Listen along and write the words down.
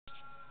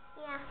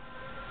Yeah.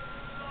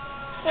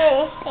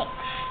 Here, six.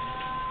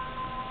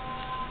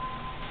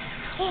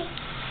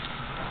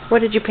 What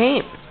did you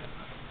paint?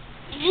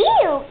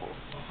 You.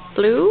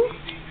 Blue?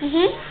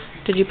 Mhm.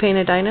 Did you paint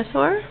a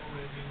dinosaur?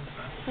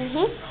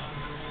 Mhm.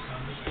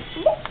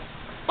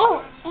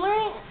 Oh,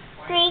 more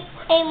green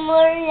and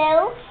more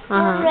yellow,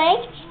 more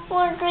red,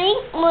 more green,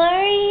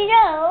 more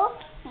yellow,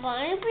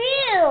 more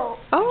blue.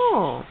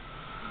 Oh.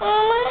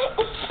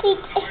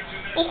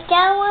 Is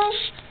that one?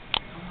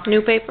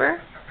 New paper?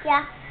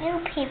 Yeah, new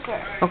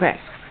paper. Okay.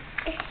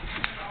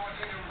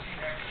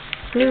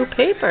 New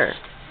paper.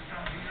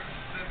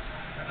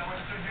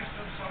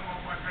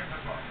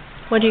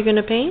 What are you going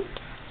to paint?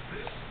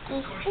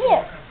 It's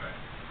here.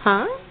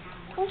 Huh?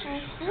 It's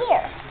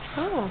here.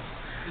 Oh.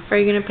 Are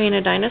you going to paint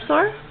a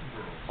dinosaur?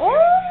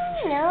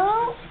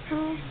 No.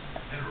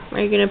 Are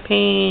you going to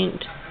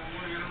paint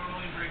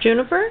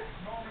Juniper?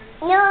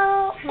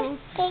 No.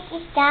 This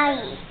is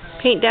Daddy.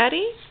 Paint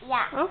Daddy?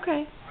 Yeah.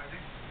 Okay.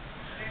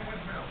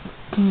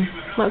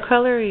 What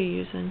color are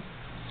you using?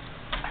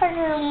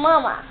 Color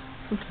Mama.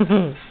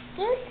 This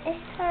is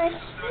her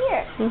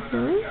here.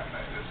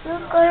 Blue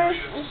color is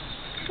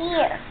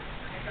here.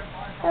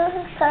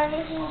 Blue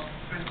color is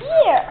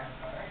here.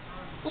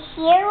 Is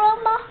here,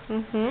 Mama?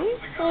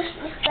 This is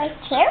right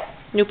here.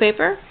 New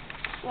paper?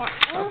 Yeah,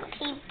 new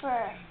paper.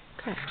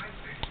 Okay.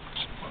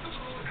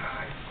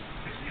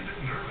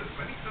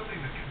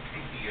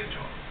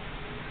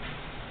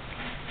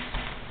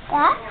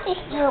 That is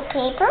new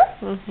paper.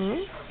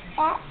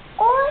 That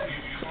one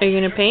Are you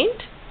going to paint?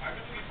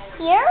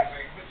 here.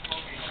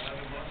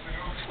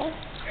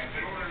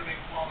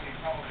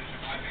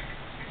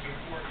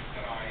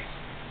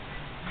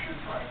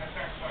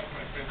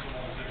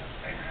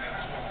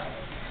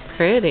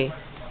 Pretty.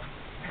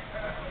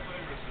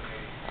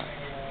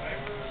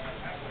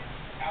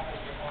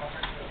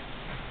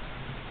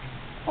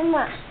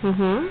 Mama.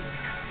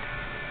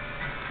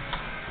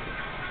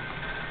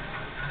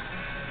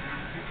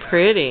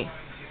 Pretty.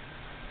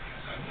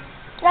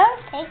 That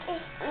paper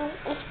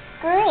is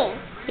green.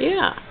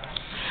 Yeah.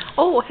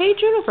 Oh, hey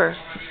Juniper.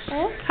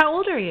 Hmm? How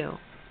old are you?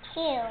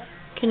 2.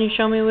 Can you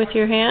show me with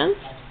your hands?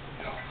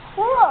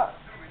 4.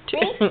 3,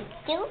 2,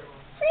 3.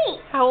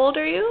 How old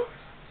are you?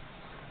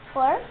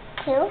 4,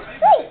 2, 3.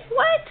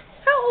 What?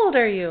 How old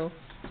are you?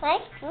 1,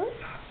 2,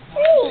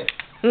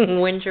 3.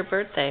 When's your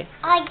birthday?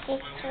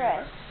 August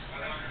 1st.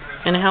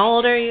 And how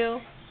old are you?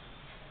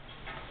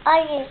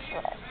 August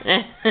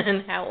 1st.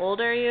 And how old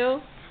are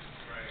you?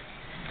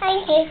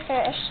 August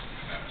 1st.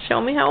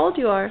 Show me how old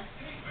you are. 2.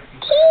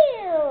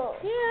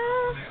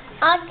 Yeah.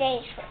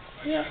 August 1st.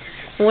 Yeah.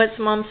 What's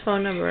Mom's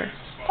phone number?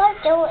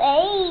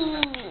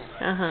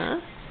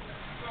 428.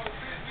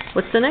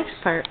 What's the next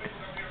part?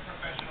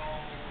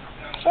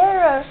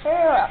 0,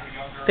 0.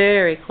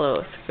 Very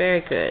close. Very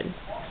good.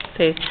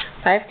 Say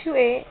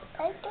 528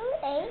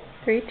 528.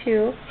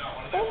 32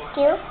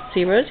 32.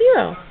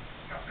 00.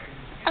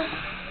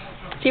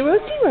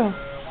 00.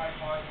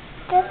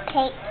 Good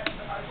paint.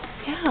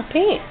 Yeah,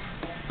 paint.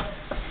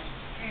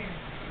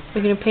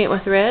 We're going to paint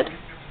with red?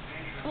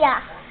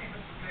 Yeah.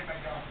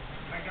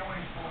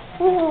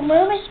 Ooh,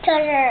 Mama's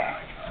color.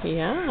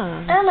 Yeah.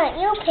 Mama,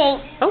 you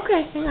paint.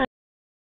 Okay, hang on.